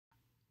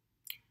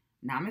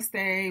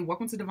Namaste.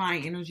 Welcome to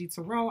Divine Energy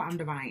Tarot. I'm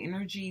Divine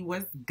Energy.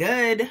 What's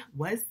good?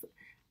 What's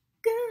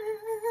good?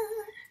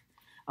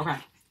 Okay.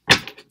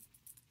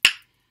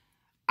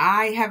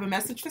 I have a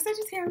message for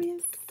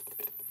Sagittarius.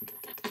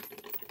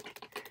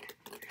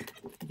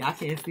 Y'all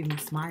can't see me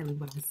smiling,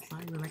 but I'm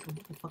smiling like a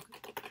motherfucker.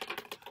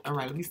 All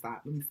right, let me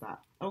stop.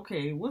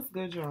 Okay, what's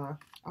good, y'all?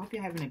 I hope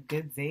you're having a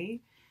good day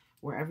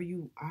wherever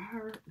you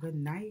are. Good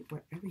night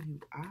wherever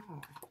you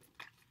are.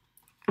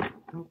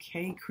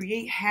 Okay,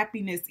 create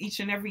happiness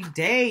each and every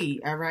day,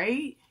 all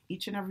right?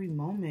 Each and every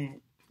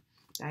moment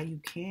that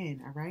you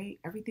can, all right?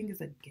 Everything is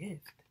a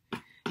gift.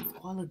 It's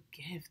all a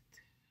gift.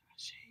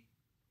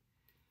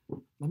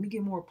 Let me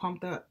get more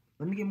pumped up.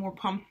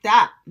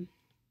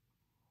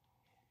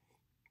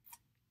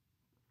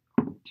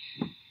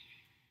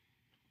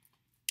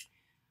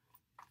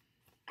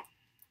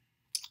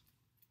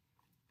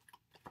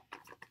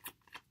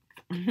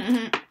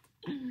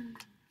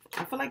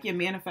 I feel like you're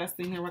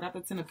manifesting here. I got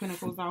the Ten of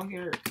Pentacles out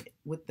here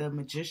with the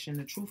Magician,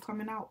 the truth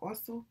coming out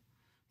also.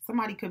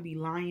 Somebody could be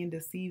lying,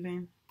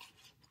 deceiving.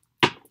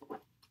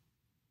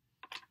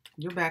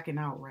 You're backing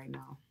out right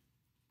now.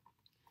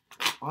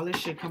 All this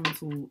shit coming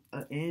to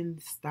an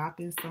end,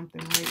 stopping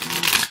something right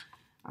now.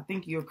 I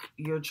think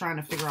you're trying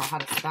to figure out how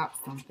to stop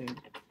something.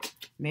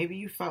 Maybe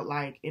you felt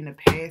like in the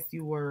past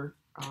you were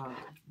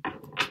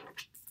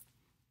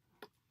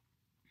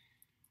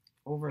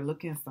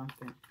overlooking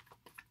something.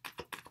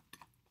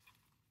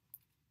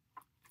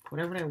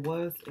 Whatever that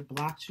was, it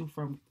blocked you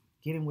from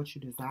getting what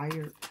you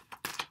desired.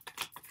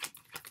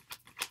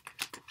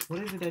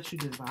 What is it that you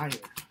desire?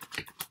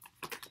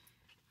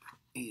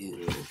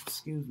 Ew,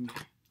 excuse me.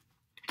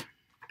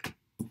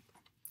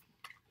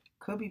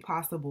 Could be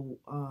possible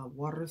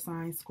water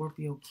signs,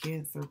 Scorpio,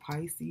 Cancer,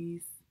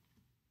 Pisces.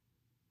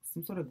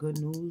 Some sort of good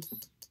news.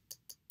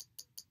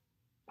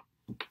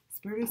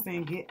 Spirit is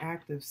saying get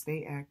active,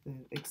 stay active.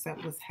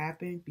 Accept what's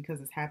happened because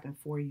it's happened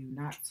for you,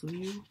 not to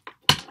you.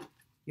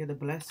 You're the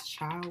blessed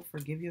child.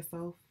 Forgive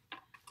yourself.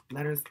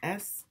 Letters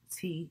S,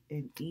 T,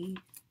 and E.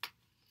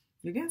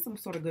 You're getting some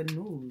sort of good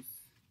news.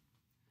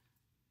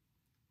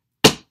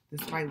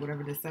 Despite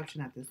whatever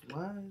deception that this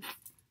was.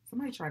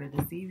 Somebody tried to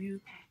deceive you.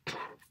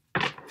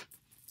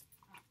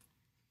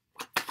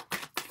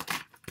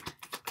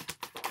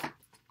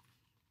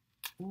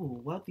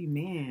 Ooh, wealthy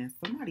man.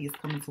 Somebody is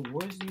coming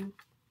towards you.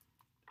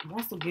 I'm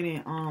also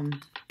getting,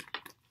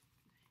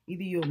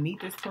 either you'll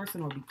meet this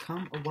person or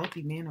become a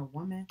wealthy man or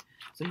woman.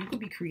 So you could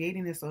be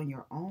creating this on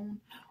your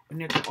own. And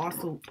there could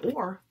also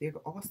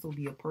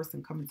be a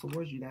person coming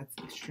towards you that's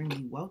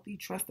extremely wealthy.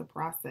 Trust the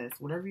process.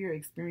 Whatever you're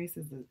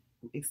experiencing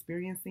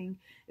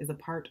is a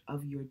part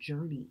of your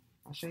journey.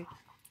 Okay?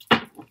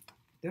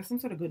 There's some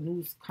sort of good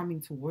news coming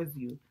towards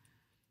you.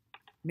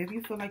 Maybe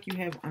you feel like you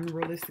have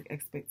unrealistic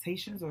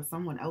expectations, or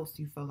someone else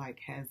you feel like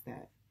has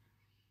that.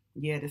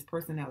 Yeah, this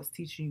person that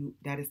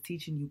is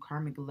teaching you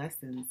karmic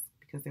lessons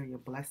because they're your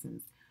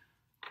blessings.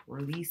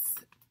 Release.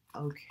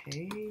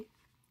 Okay.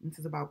 This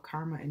is about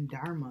karma and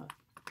dharma.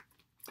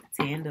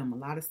 Tandem. A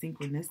lot of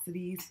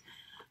synchronicities.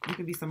 You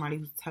could be somebody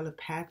who's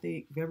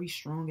telepathic, very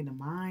strong in the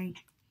mind.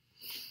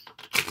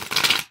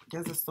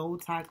 There's a soul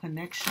tie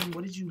connection.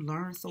 What did you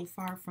learn so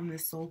far from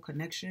this soul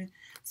connection?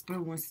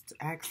 Spirit wants to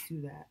ask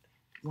you that.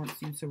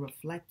 Wants you to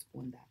reflect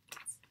on that.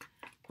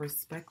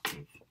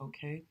 Perspective.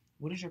 Okay.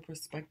 What is your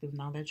perspective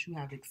now that you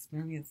have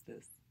experienced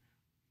this?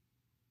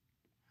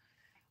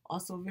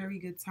 Also, very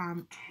good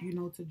time,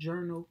 to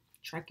journal,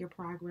 track your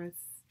progress,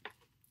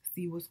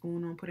 see what's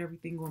going on, put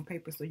everything on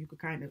paper so you could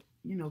kind of,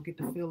 get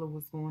the feel of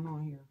what's going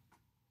on here.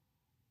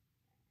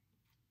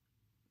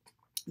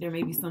 There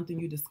may be something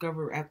you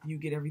discover after you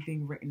get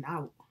everything written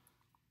out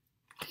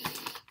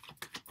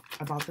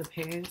about the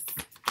past,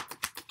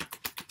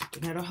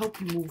 and that'll help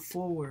you move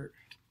forward.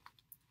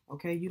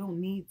 Okay, you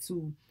don't need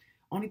to.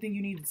 Only thing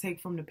you need to take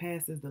from the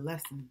past is the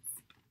lessons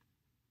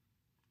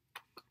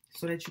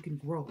so that you can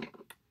grow.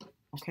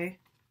 Okay?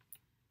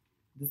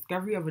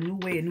 Discovery of a new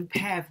way, a new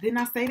path. Didn't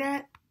I say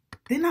that?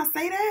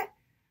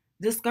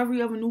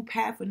 Discovery of a new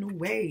path, a new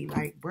way.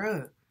 Like,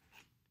 bruh.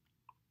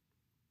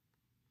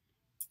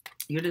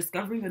 You're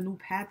discovering a new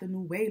path, a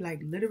new way,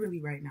 like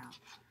literally right now.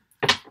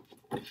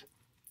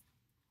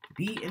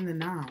 Be in the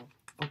now.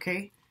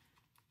 Okay?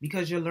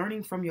 Because you're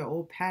learning from your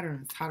old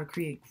patterns how to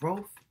create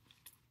growth.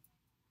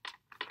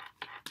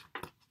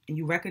 And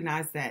you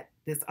recognize that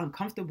the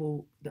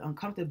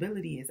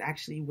uncomfortability is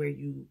actually where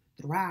you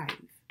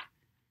thrive.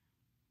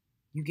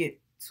 You get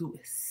to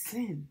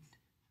ascend.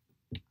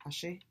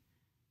 Ashe.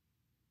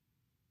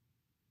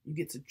 You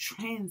get to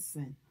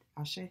transcend.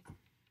 Ashe.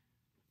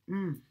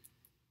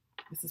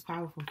 This is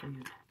powerful for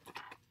you.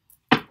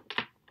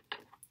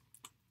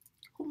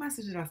 Who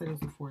message did I say this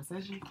before?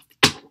 Saji?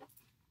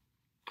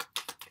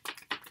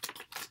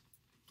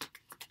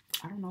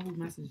 I don't know who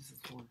message this is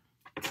for.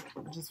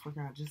 I just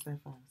forgot just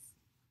that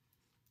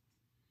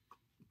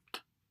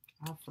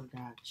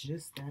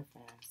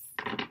fast.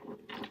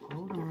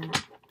 Hold on.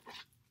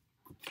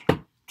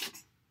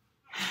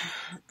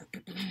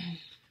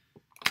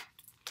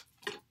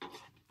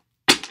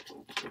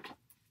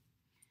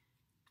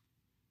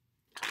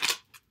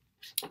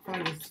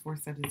 feel like this is for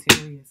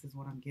Sagittarius is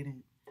what I'm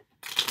getting.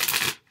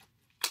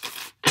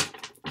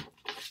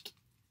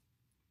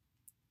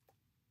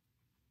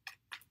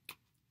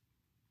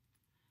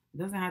 It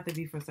doesn't have to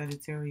be for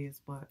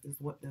Sagittarius, but it's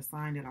what the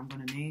sign that I'm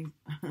going to name.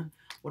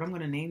 What I'm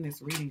going to name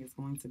this reading is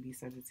going to be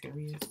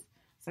Sagittarius.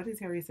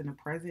 Sagittarius in the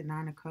present,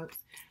 9 of Cups.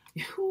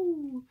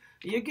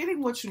 You're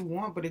getting what you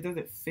want, but it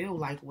doesn't feel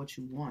like what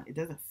you want. It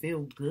doesn't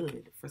feel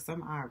good for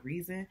some odd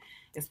reason.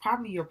 It's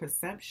probably your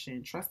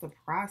perception. Trust the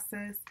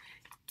process.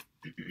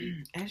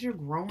 As you're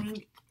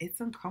growing,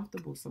 it's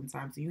uncomfortable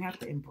sometimes. And you have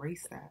to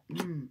embrace that.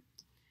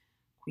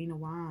 Queen of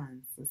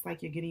Wands. It's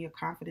like you're getting your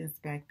confidence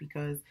back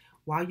because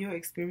while you're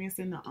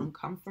experiencing the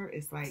uncomfort,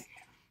 it's like,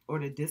 or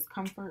the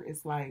discomfort,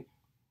 it's like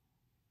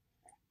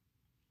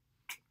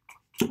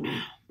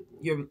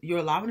you're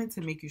allowing it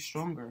to make you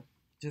stronger.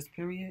 Just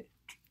period.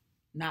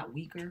 Not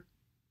weaker.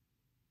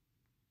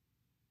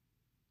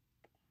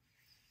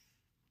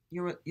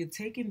 You're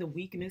taking the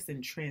weakness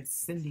and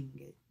transcending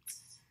it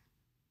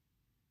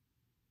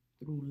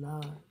through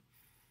love.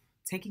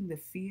 Taking the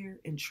fear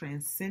and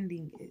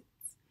transcending it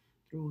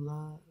through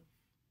love.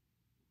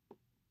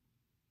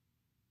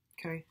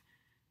 Okay.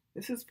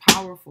 This is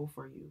powerful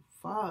for you.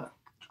 Fuck.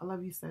 I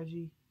love you,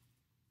 Saggy.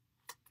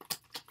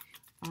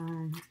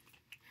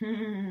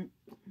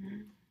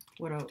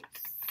 What else?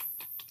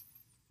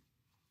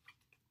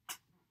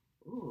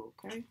 Ooh,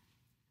 okay.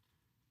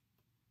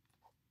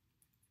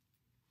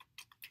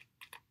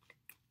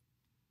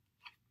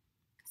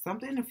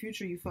 Something in the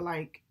future you feel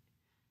like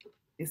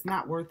it's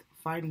not worth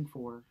fighting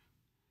for.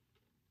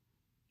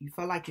 You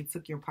feel like it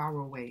took your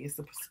power away. It's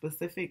a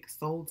specific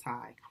soul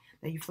tie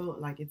that you feel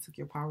like it took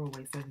your power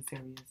away,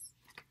 Sagittarius.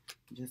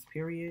 Just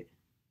period.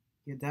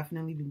 You'll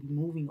definitely be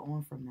moving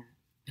on from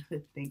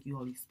that. Thank you,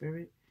 Holy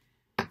Spirit.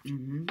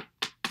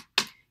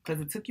 Because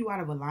it took you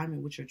out of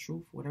alignment with your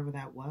truth, whatever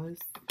that was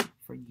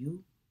for you.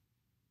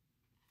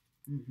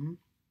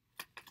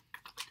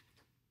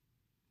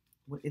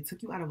 It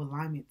took you out of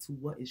alignment to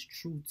what is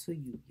true to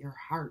you, your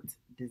heart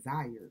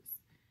desires.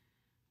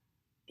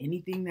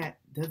 Anything that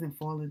doesn't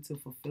fall into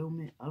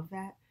fulfillment of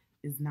that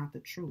is not the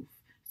truth.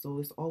 So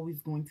it's always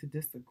going to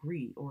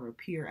disagree or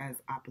appear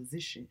as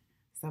opposition.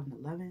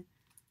 7-11.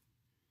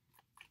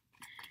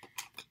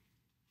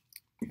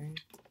 Okay.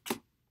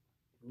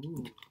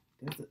 Ooh,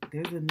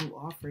 there's a new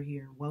offer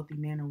here. Wealthy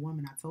man or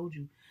woman. I told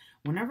you,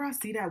 whenever I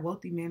see that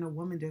wealthy man or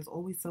woman, there's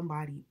always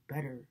somebody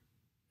better.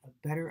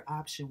 A better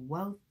option.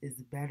 Wealth is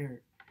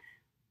better.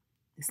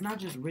 It's not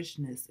just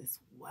richness, it's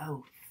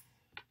wealth.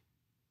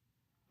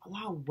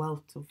 Allow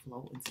wealth to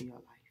flow into your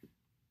life,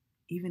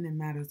 even in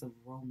matters of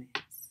romance.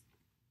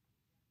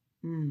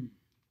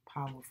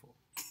 Powerful.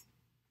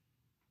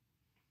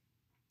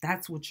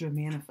 That's what you're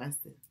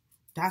manifesting.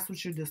 That's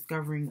what you're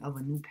discovering of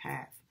a new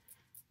path.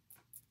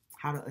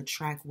 How to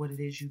attract what it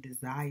is you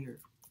desire.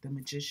 The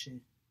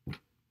Magician.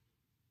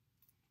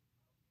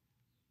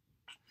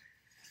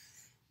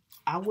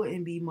 I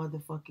wouldn't be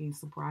motherfucking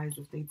surprised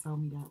if they tell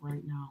me that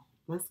right now.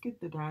 Let's get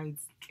the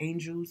guides,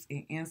 angels,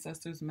 and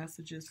ancestors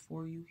messages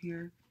for you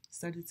here,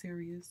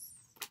 Sagittarius.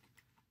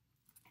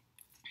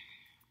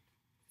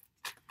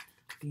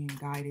 Being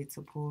guided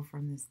to pull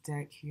from this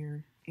deck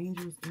here.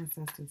 Angels,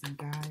 ancestors, and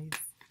guides.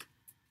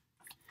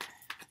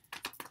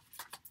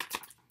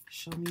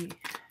 Show me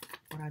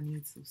what I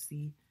need to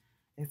see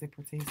as it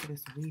pertains to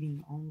this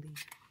reading only.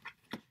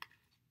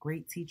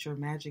 Great teacher,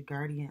 magic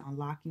guardian,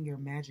 unlocking your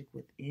magic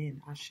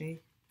within. Ashe.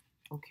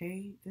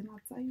 Okay, didn't I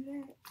tell you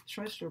that?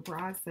 Trust your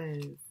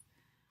process.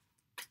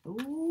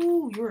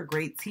 Ooh, you're a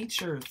great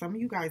teacher. Some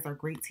of you guys are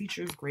great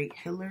teachers, great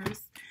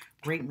healers,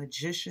 great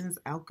magicians,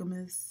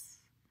 alchemists.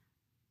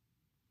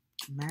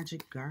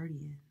 Magic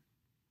guardian.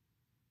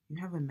 You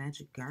have a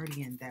magic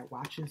guardian that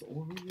watches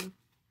over you.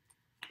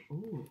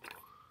 Ooh.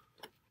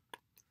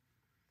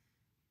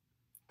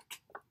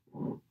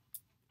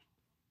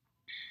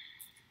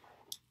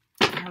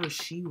 Her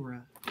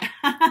Shira.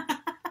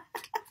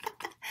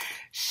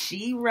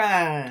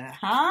 Shira.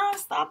 Huh?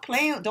 Stop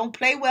playing. Don't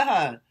play with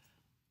her.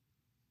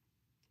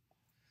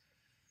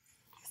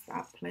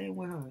 Stop playing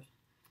with her.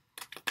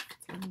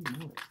 Tell me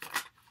more.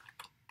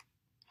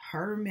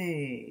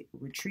 Hermit.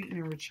 Retreating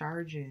and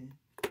recharging.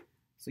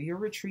 So you're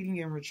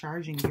retreating and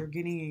recharging. You're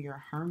getting in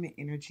your hermit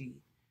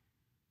energy.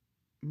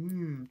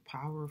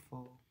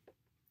 Powerful.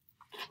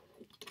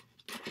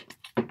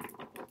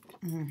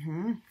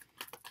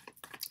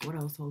 What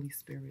else, Holy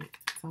Spirit?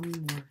 Tell me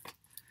more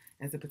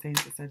as it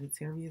pertains to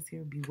Sagittarius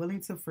here. Be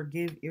willing to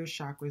forgive ear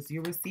chakras.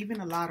 You're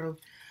receiving a lot of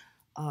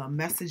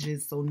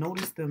messages, so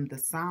notice them, the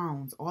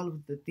sounds, all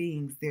of the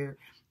things. They're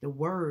the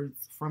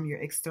words from your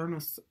external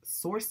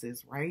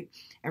sources, right?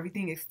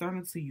 Everything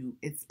external to you,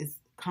 it's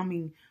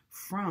coming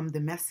from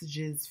the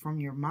messages from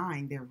your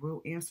mind. They're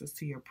real answers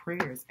to your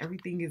prayers.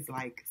 Everything is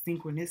like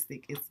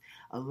synchronistic. It's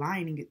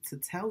aligning it to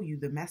tell you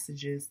the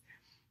messages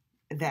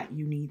that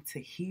you need to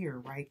hear,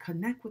 right?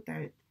 Connect with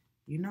that,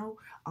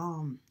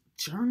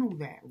 journal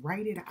that,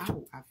 write it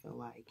out. I feel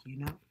like,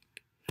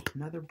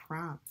 another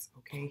prompt,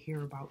 okay,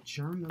 here about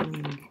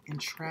journaling and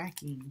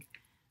tracking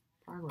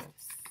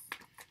progress.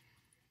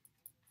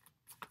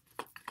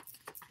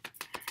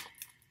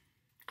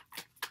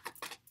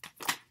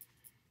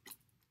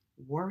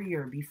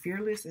 Warrior, be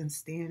fearless and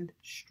stand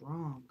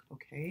strong,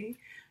 okay?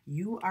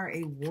 You are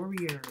a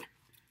warrior.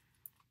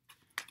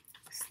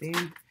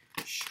 Stand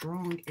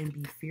strong and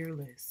be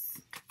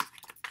fearless.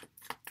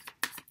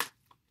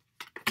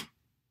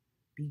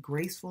 Be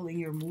graceful in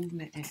your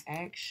movement and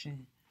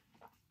action,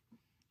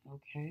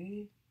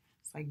 okay?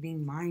 It's like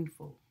being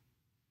mindful.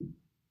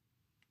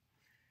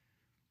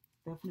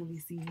 Definitely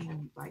see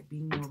you like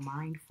being more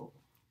mindful,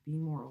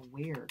 being more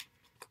aware.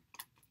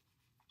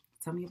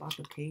 Tell me about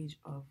the Page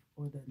of,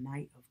 or the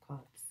Knight of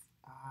Cups.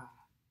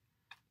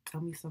 Tell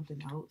me something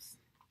else.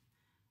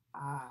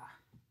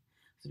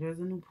 So there's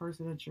a new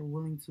person that you're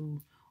willing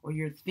to, or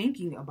you're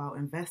thinking about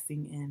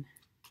investing in.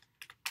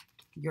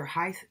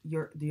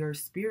 Your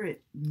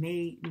spirit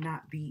may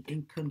not be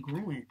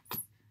incongruent.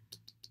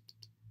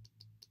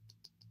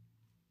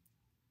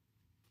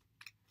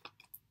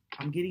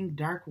 I'm getting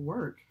dark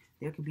work.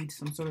 There could be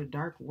some sort of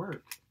dark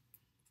work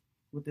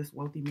with this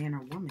wealthy man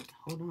or woman.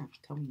 Hold on,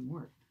 tell me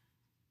more.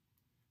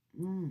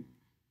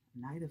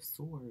 Knight of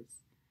Swords.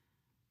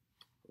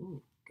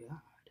 Oh, God.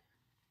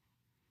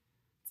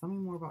 Tell me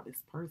more about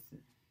this person.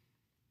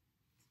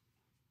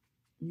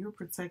 You're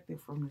protected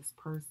from this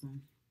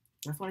person.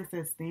 That's why it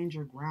says stand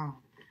your ground.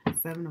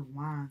 7 of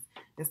Wands.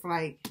 It's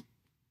like,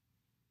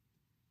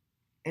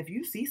 if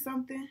you see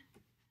something,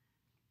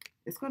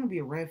 it's going to be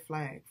a red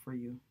flag for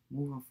you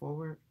moving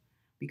forward.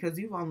 Because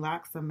you've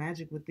unlocked some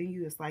magic within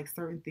you. It's like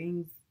certain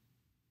things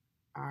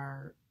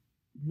are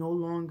no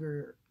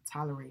longer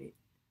tolerated.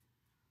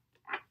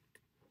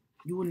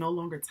 You will no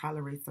longer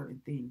tolerate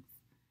certain things.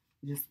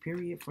 Just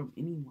period, from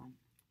anyone.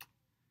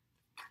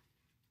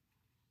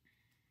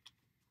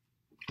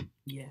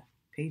 Yeah.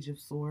 Page of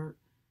Sword.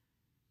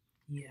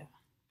 Yeah.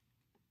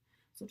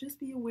 So just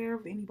be aware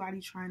of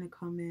anybody trying to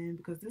come in,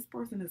 because this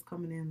person is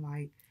coming in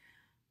like,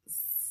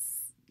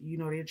 you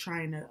know, they're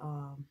trying to,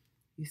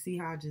 you see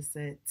how I just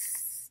said,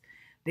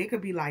 they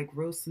could be like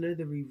real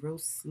slithery, real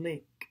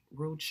slick,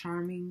 real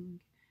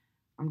charming.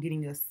 I'm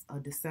getting a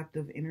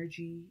deceptive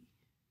energy.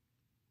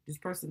 This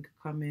person could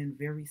come in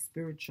very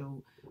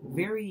spiritual,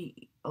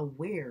 very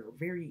aware,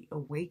 very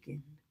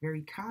awakened,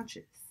 very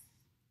conscious.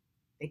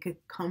 They could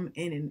come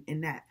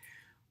in that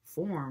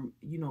form,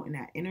 you know, in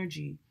that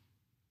energy.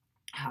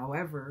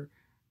 However,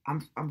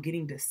 I'm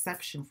getting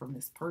deception from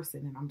this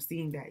person, and I'm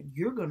seeing that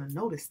you're going to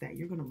notice that.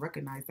 You're going to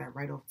recognize that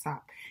right off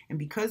top. And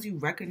because you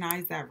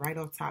recognize that right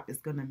off top, it's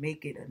going to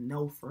make it a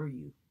no for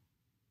you.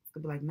 It's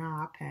going to be like,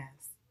 nah, I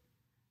pass.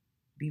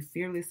 Be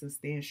fearless and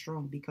stand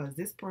strong, because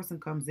this person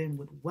comes in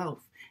with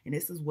wealth, and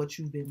this is what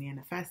you've been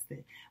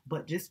manifesting.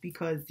 But just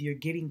because you're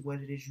getting what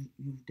it is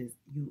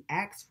you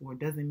asked for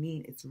doesn't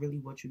mean it's really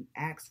what you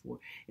asked for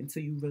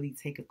until you really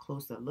take a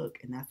closer look.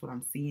 And that's what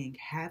I'm seeing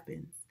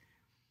happens.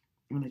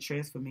 In the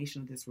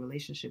transformation of this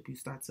relationship, you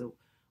start to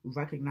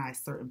recognize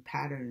certain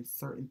patterns,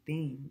 certain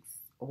things,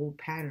 old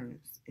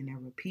patterns, and they're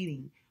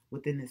repeating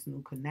within this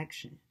new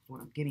connection. That's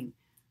what I'm getting.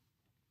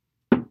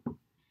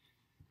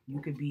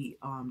 You could be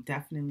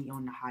definitely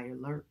on the high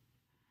alert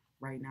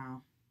right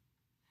now.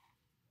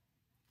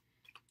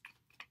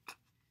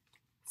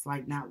 It's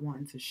like not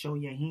wanting to show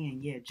your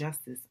hand. Yeah,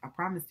 justice. I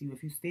promise you,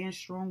 if you stand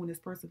strong when this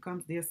person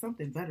comes, there's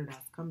something better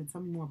that's coming.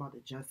 Tell me more about the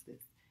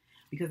justice.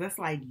 Because that's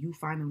like you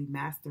finally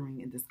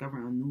mastering and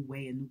discovering a new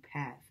way, a new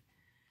path.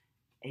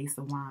 Ace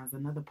of Wands.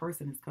 Another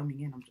person is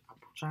coming in. I'm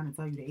trying to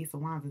tell you, the Ace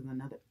of Wands is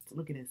another.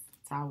 Look at this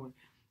Tower.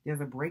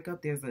 There's a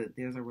breakup. There's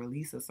a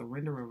release, a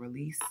surrender, a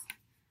release.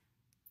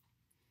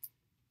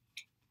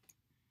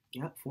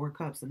 Yep, 4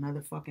 Cups.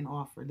 Another fucking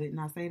offer. Didn't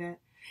I say that?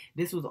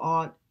 This was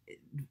all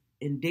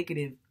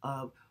indicative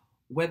of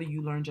whether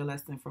you learned your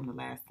lesson from the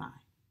last time.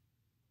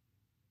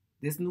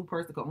 This new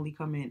person can only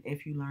come in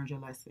if you learned your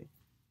lesson.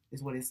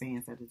 Is what it's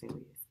saying,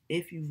 Sagittarius.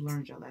 If you've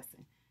learned your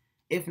lesson.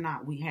 If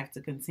not, we have to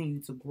continue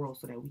to grow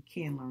so that we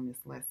can learn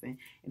this lesson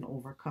and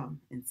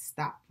overcome and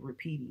stop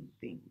repeating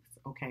things,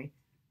 okay?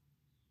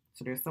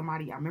 So there's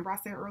somebody, I remember I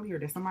said earlier,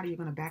 there's somebody you're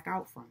going to back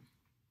out from.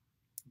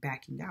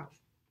 Backing out.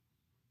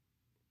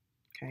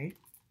 Okay?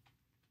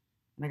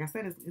 Like I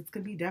said, it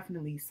could be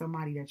definitely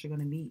somebody that you're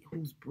going to meet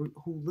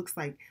who looks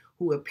like,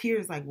 who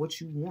appears like what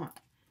you want.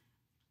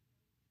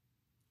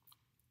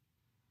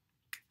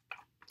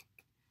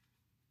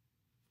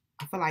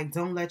 I feel like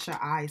don't let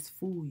your eyes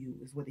fool you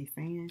is what they're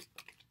saying.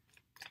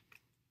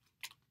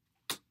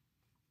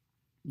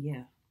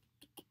 Yeah.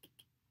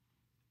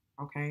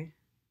 Okay.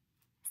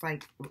 It's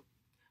like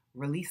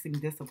releasing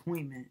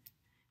disappointment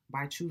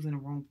by choosing the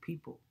wrong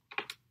people.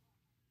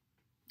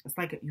 It's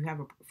like you have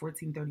a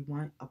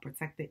 1431, a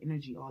protected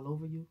energy all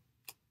over you.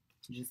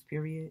 Just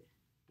period.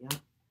 Yep.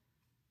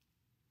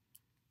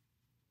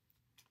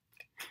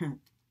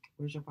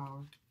 Where's your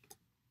power?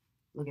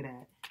 Look at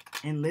that.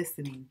 And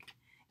listening.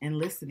 And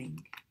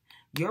listening.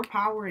 Your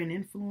power and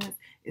influence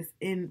is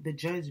in the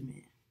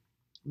judgment.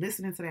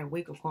 Listening to that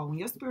wake-up call. When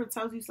your spirit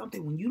tells you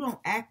something, when you don't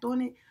act on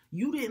it,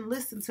 you didn't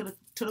listen to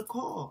the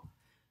call.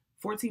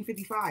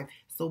 1455.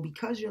 So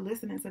because you're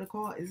listening to the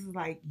call, this is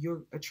like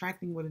you're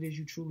attracting what it is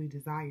you truly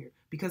desire.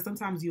 Because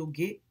sometimes you'll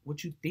get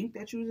what you think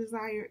that you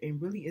desire,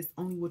 and really it's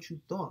only what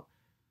you thought.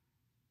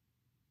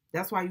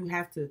 That's why you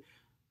have to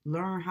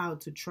learn how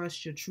to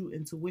trust your true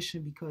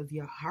intuition, because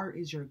your heart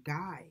is your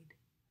guide.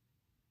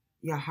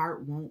 Your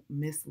heart won't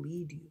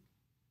mislead you.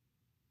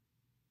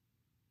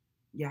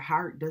 Your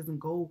heart doesn't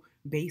go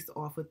based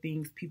off of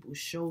things people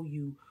show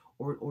you,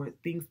 or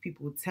things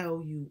people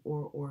tell you,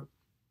 or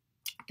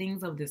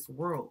things of this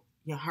world.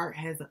 Your heart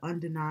has an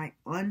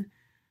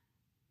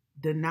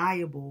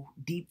undeniable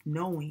deep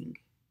knowing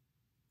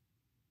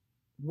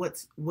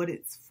what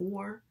it's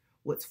for,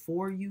 what's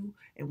for you,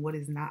 and what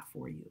is not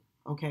for you.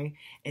 Okay?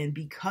 And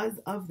because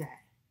of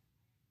that,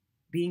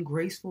 being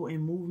graceful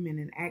in movement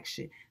and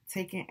action,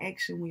 taking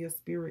action when your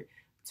spirit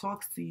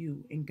talks to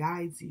you and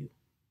guides you,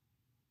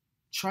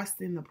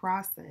 trusting the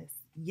process.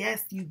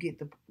 Yes, you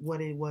get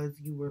what it was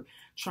you were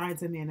trying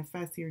to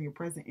manifest here in your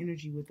present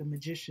energy with the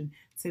Magician,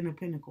 Ten of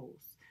Pentacles.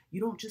 You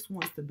don't just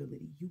want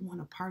stability. You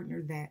want a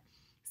partner that,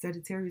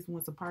 Sagittarius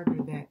wants a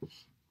partner that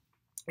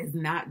is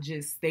not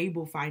just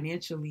stable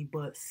financially,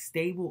 but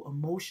stable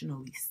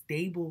emotionally,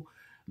 stable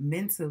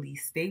mentally,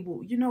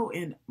 stable,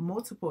 in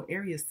multiple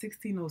areas.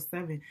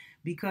 1607,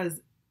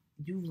 because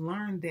you've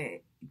learned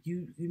that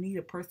you need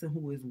a person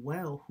who is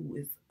well, who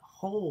is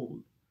whole.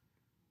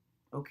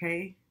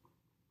 Okay?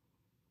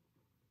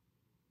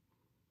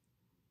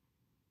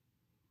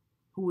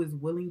 Who is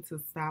willing to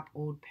stop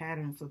old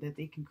patterns so that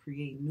they can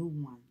create new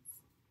ones.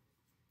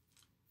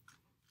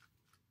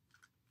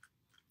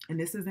 And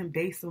this isn't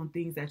based on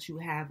things that you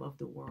have of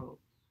the world.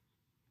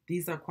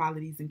 These are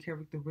qualities and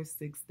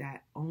characteristics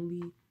that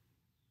only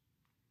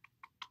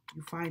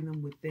you find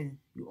them within.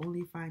 You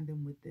only find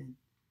them within.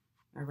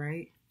 All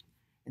right?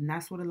 And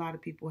that's what a lot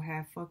of people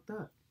have fucked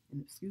up,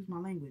 and excuse my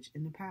language,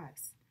 in the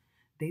past.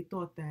 They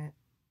thought that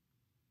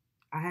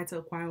I had to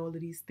acquire all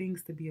of these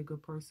things to be a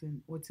good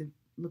person, or to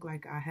look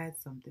like I had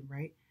something,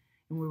 right?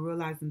 And we're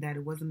realizing that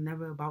it wasn't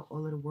never about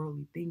all of the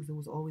worldly things. It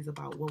was always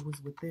about what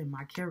was within,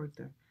 my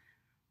character.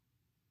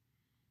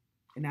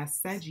 And that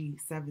Sagi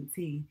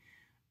 17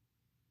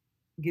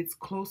 gets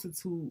closer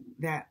to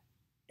that,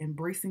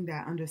 embracing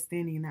that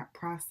understanding and that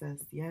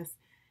process. Yes,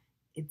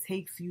 it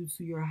takes you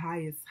to your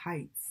highest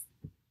heights.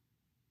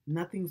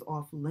 Nothing's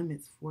off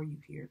limits for you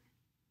here.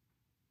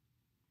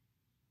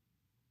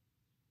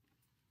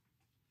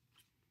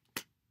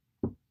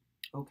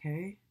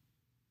 Okay?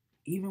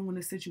 Even when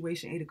the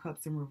situation, Eight of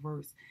Cups in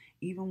reverse,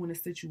 even when a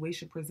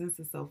situation presents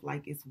itself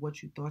like it's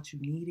what you thought you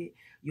needed,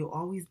 you'll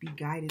always be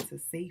guided to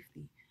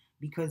safety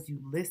because you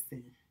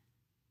listen.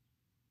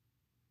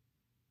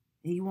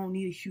 And you won't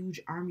need a huge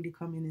army to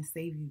come in and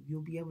save you.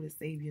 You'll be able to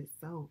save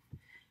yourself.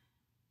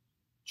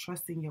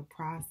 Trusting your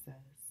process.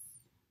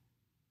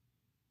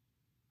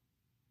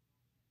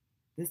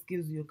 This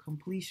gives you a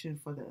completion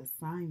for the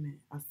assignment.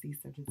 I see,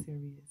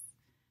 Sagittarius.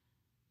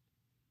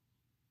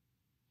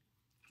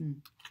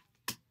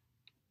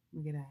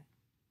 Look at that.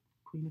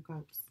 Queen of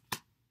Cups.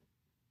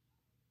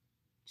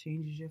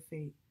 Changes your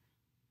fate.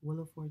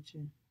 Wheel of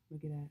Fortune.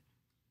 Look at that.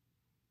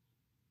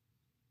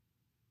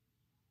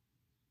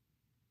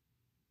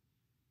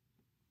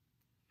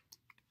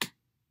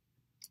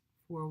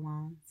 Four of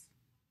Wands.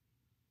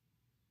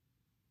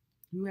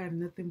 You have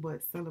nothing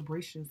but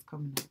celebrations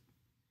coming up.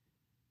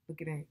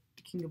 Look at that.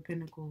 King of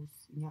Pentacles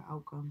and your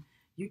outcome.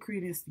 You're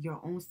creating your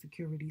own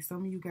security.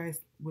 Some of you guys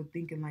were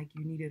thinking like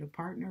you needed a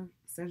partner,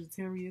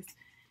 Sagittarius.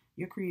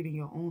 You're creating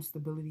your own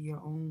stability,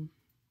 your own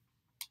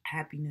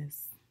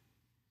happiness.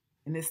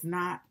 And it's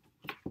not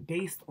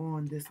based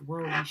on this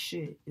worldly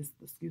shit. It's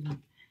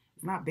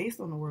not based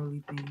on the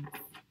worldly things.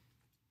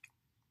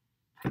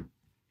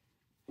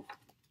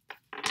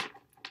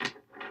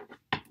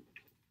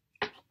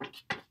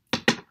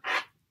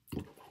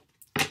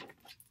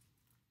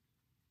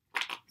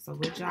 So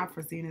good job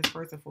for seeing this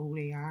person for who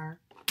they are.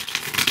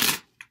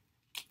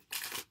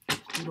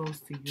 Kudos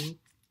to you,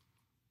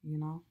 you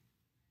know.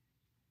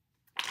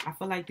 I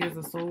feel like there's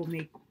a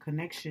soulmate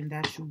connection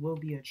that you will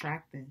be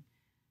attracting.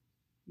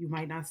 You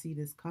might not see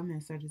this coming,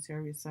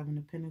 Sagittarius, Seven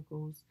of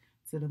Pentacles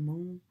to the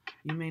Moon.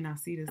 You may not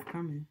see this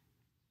coming.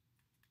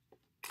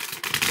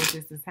 But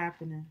this is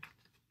happening.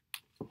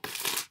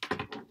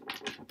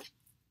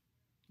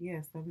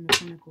 Yeah, Seven of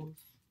Pentacles.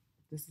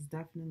 This is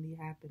definitely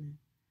happening.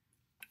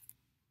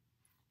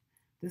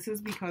 This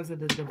is because of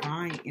the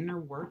divine inner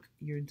work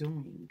you're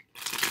doing.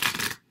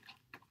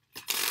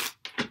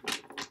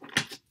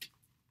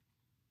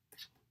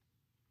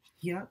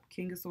 Yep,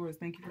 King of Swords.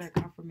 Thank you for that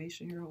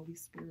confirmation here, Holy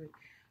Spirit.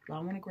 So I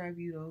want to grab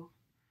you, though,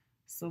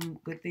 some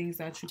good things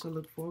that you can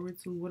look forward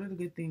to. What are the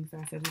good things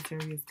that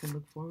Sagittarius can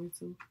look forward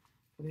to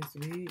for this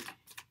read?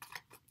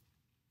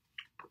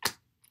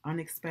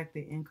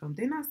 Unexpected income.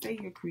 Didn't I say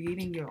you're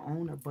creating your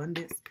own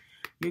abundance?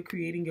 You're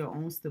creating your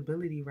own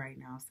stability right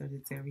now,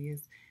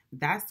 Sagittarius.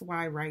 That's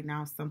why right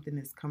now something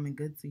is coming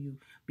good to you.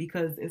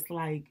 Because it's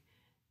like,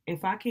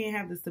 if I can't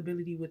have the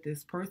stability with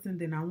this person,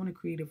 then I want to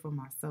create it for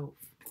myself.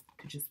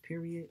 Just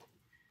period.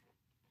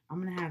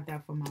 I'm going to have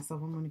that for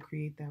myself. I'm going to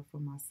create that for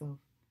myself.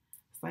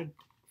 It's like,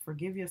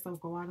 forgive yourself.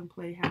 Go out and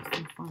play. Have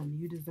some fun.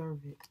 You deserve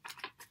it.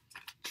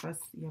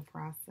 Trust your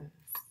process.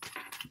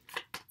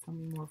 Tell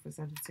me more for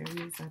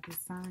Sagittarius at this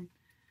time.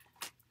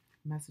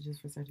 Messages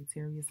for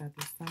Sagittarius at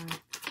this time.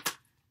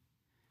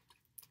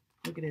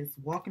 Look at this.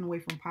 Walking away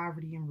from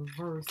poverty in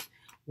reverse.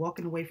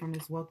 Walking away from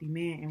this wealthy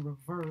man in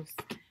reverse.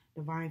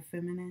 Divine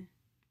Feminine.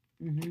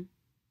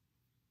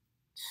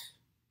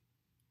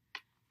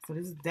 So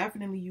this is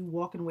definitely you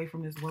walking away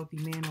from this wealthy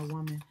man or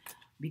woman,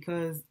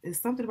 because it's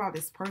something about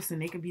this person.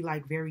 They could be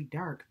like very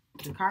dark.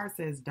 The card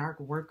says dark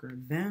worker.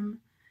 Them,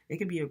 it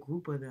could be a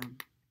group of them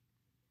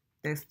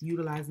that's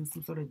utilizing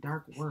some sort of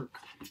dark work.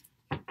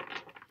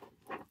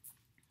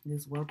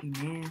 This wealthy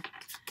man,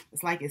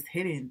 it's like it's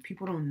hidden.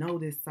 People don't know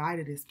this side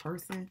of this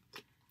person,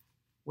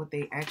 what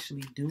they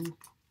actually do.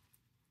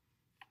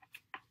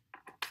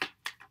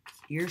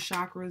 Ear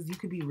chakras, you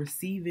could be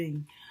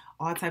receiving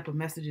all type of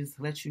messages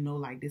to let you know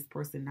like this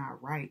person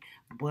not right,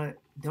 but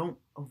don't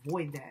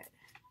avoid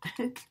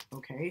that.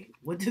 Okay,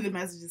 what do the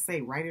messages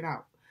say? Write it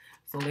out,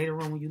 so later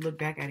on when you look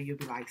back at it, you'll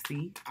be like,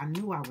 see, I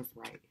knew I was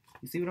right.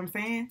 You see what I'm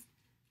saying?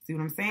 See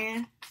what I'm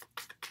saying?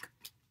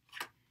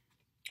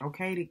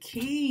 Okay, the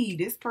key,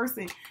 this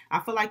person, I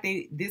feel like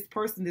this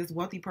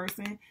wealthy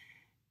person,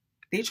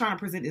 they trying to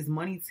present this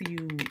money to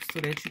you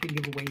so that you can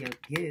give away your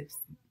gifts.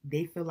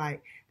 They feel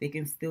like they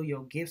can steal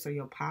your gifts or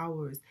your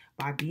powers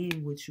by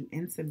being with you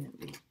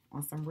intimately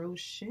on some real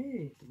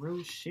shit.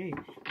 Real shit.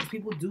 Because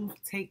people do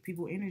take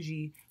people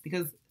energy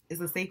because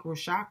it's a sacral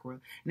chakra.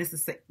 And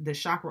it's the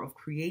chakra of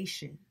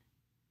creation.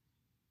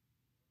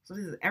 So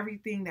this is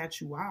everything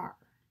that you are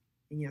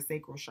in your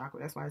sacral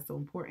chakra. That's why it's so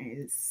important.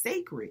 It's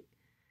sacred.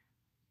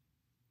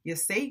 Your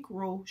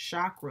sacral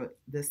chakra,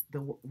 the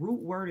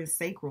root word is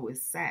sacral,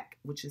 is sac,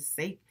 which is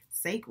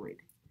sacred.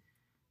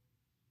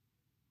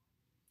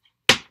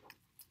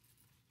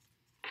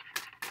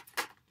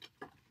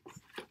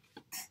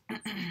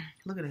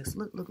 Look at this.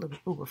 Look.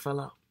 Ooh, it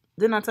fell out.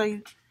 Didn't I tell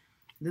you?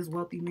 This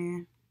wealthy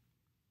man.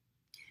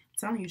 I'm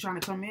telling you, trying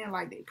to come in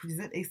like they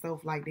present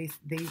themselves like they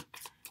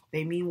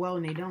mean well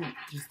and they don't.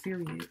 Just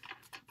period.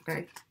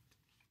 Okay?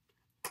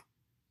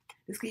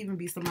 This could even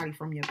be somebody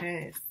from your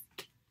past.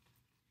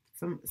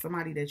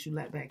 Somebody that you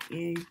let back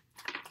in.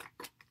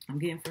 I'm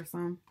getting for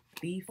some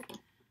thief.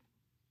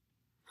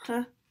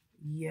 Huh?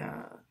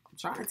 Yeah. I'm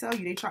trying to tell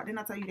you. Didn't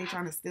I tell you they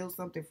trying to steal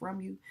something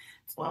from you?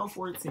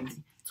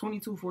 12-14.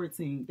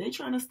 22-14. They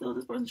trying to steal.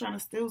 This person trying to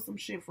steal some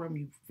shit from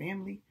you,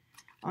 family.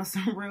 On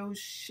some real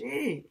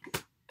shit.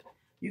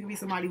 You could be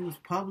somebody who's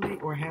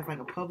public or has like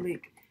a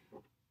public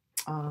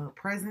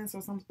presence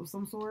or some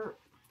sort.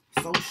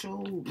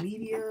 Social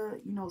media,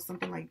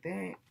 something like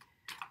that.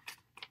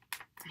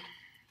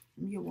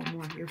 Let me get one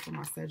more here for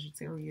my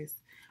Sagittarius.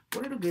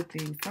 What are the good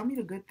things? Tell me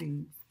the good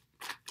things.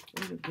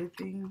 What are the good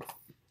things?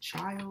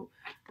 Child.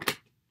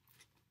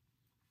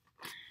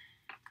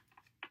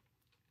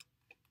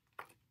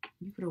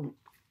 You could have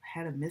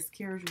had a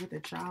miscarriage with a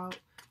child,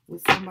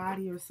 with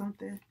somebody or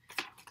something.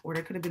 Or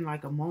there could have been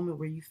like a moment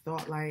where you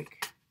thought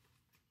like,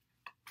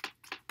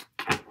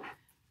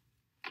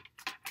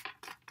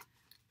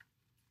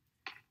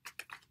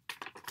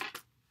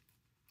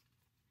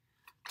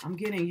 I'm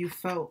getting you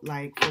felt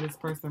like for this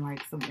person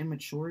like some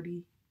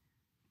immaturity.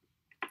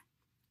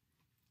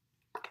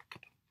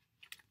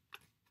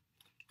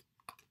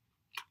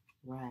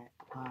 Right.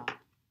 Wow.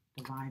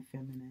 Divine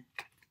Feminine.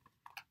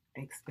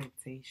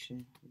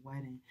 Expectation.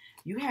 Wedding.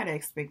 You had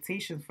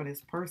expectations for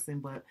this person,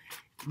 but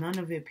none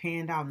of it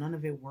panned out. None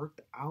of it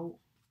worked out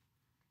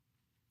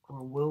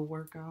or will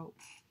work out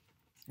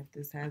if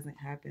this hasn't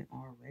happened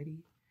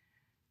already.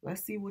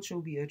 Let's see what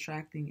you'll be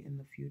attracting in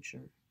the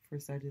future for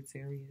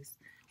Sagittarius.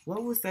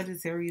 What will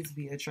Sagittarius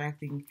be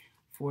attracting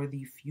for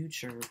the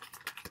future?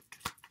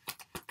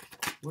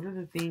 What are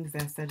the things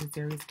that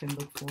Sagittarius can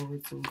look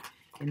forward to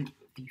in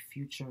the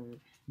future?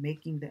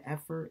 Making the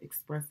effort,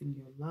 expressing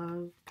your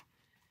love,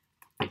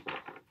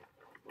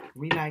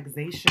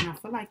 relaxation. I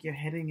feel like you're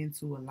heading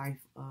into a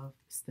life of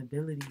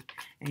stability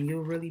and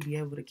you'll really be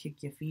able to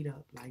kick your feet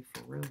up, like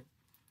for real.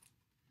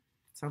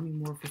 Tell me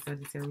more for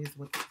Sagittarius,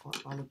 what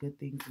all the good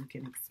things you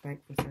can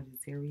expect for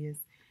Sagittarius.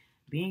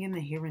 Being in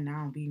the here and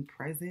now and being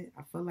present,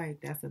 I feel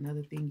like that's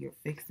another thing you're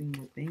fixing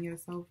within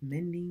yourself,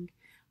 mending.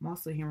 I'm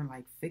also hearing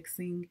like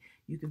fixing.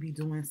 You could be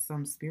doing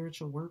some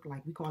spiritual work,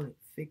 like we call it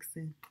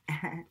fixing.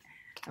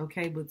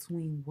 Okay,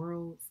 between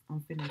worlds,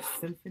 unfinished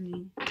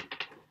symphony.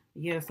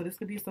 Yeah, so this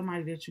could be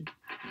somebody that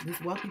this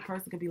wealthy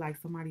person could be like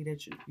somebody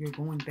that you're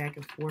going back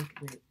and forth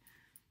with.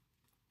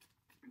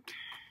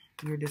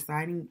 You're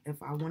deciding,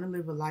 if I want to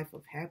live a life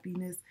of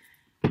happiness,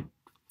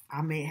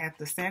 I may have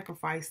to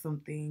sacrifice some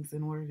things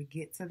in order to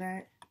get to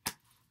that.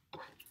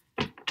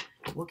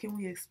 What can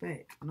we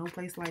expect? No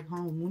place like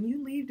home. When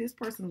you leave, this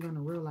person's going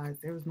to realize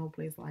there is no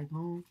place like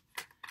home.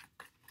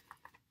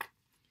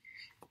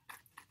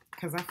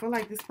 Because I feel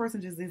like this person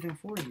just isn't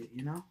for you,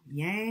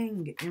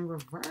 Yang in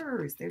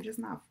reverse. They're just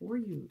not for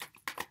you.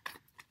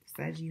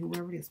 Saggy,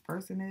 whoever this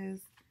person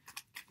is.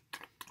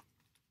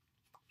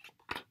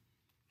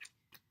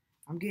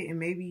 I'm getting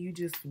maybe you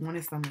just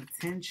wanted some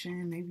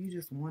attention. Maybe you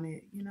just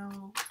wanted,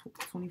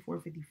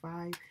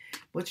 24-55.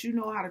 But you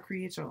know how to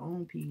create your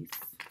own peace.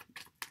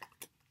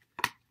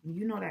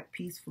 You know that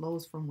peace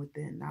flows from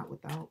within, not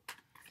without.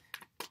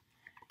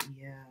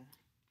 Yeah.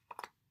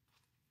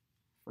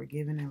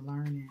 Forgiving and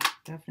learning.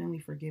 Definitely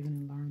forgiving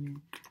and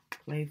learning.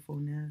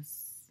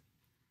 Playfulness.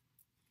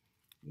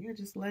 Yeah,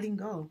 just letting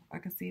go. I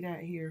can see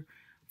that here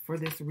for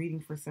this reading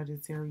for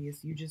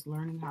Sagittarius. You just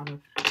learning how to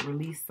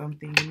release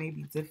something. It may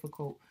be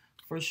difficult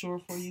for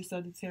sure for you,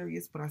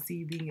 Sagittarius, but I see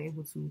you being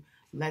able to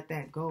let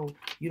that go.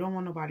 You don't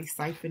want nobody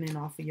siphoning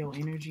off of your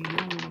energy. You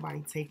don't want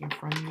nobody taking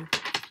from you.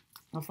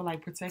 I feel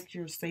like protect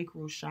your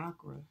sacral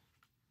chakra.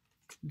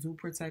 Do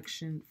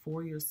protection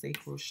for your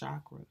sacral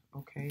chakra.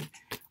 Okay?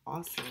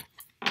 Awesome.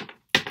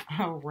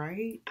 All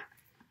right.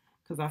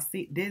 Because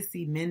did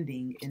see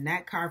mending. And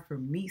that card for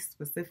me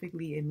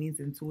specifically, it means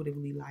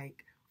intuitively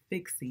like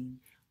fixing.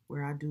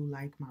 Where I do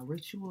like my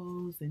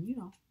rituals and, you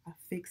know, I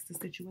fix the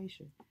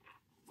situation.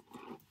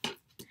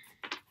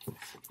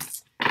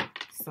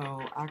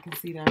 So I can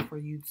see that for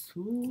you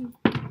too.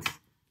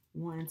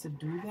 Wanting to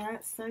do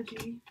that,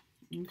 Saggy.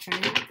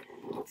 Okay.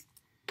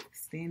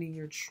 Stand in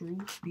your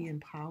truth. Be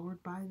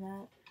empowered by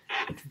that.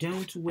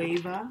 Don't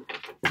waver.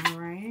 All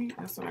right.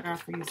 That's what I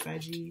got for you,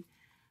 Saggy.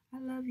 I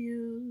love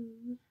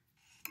you.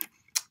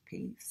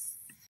 Peace.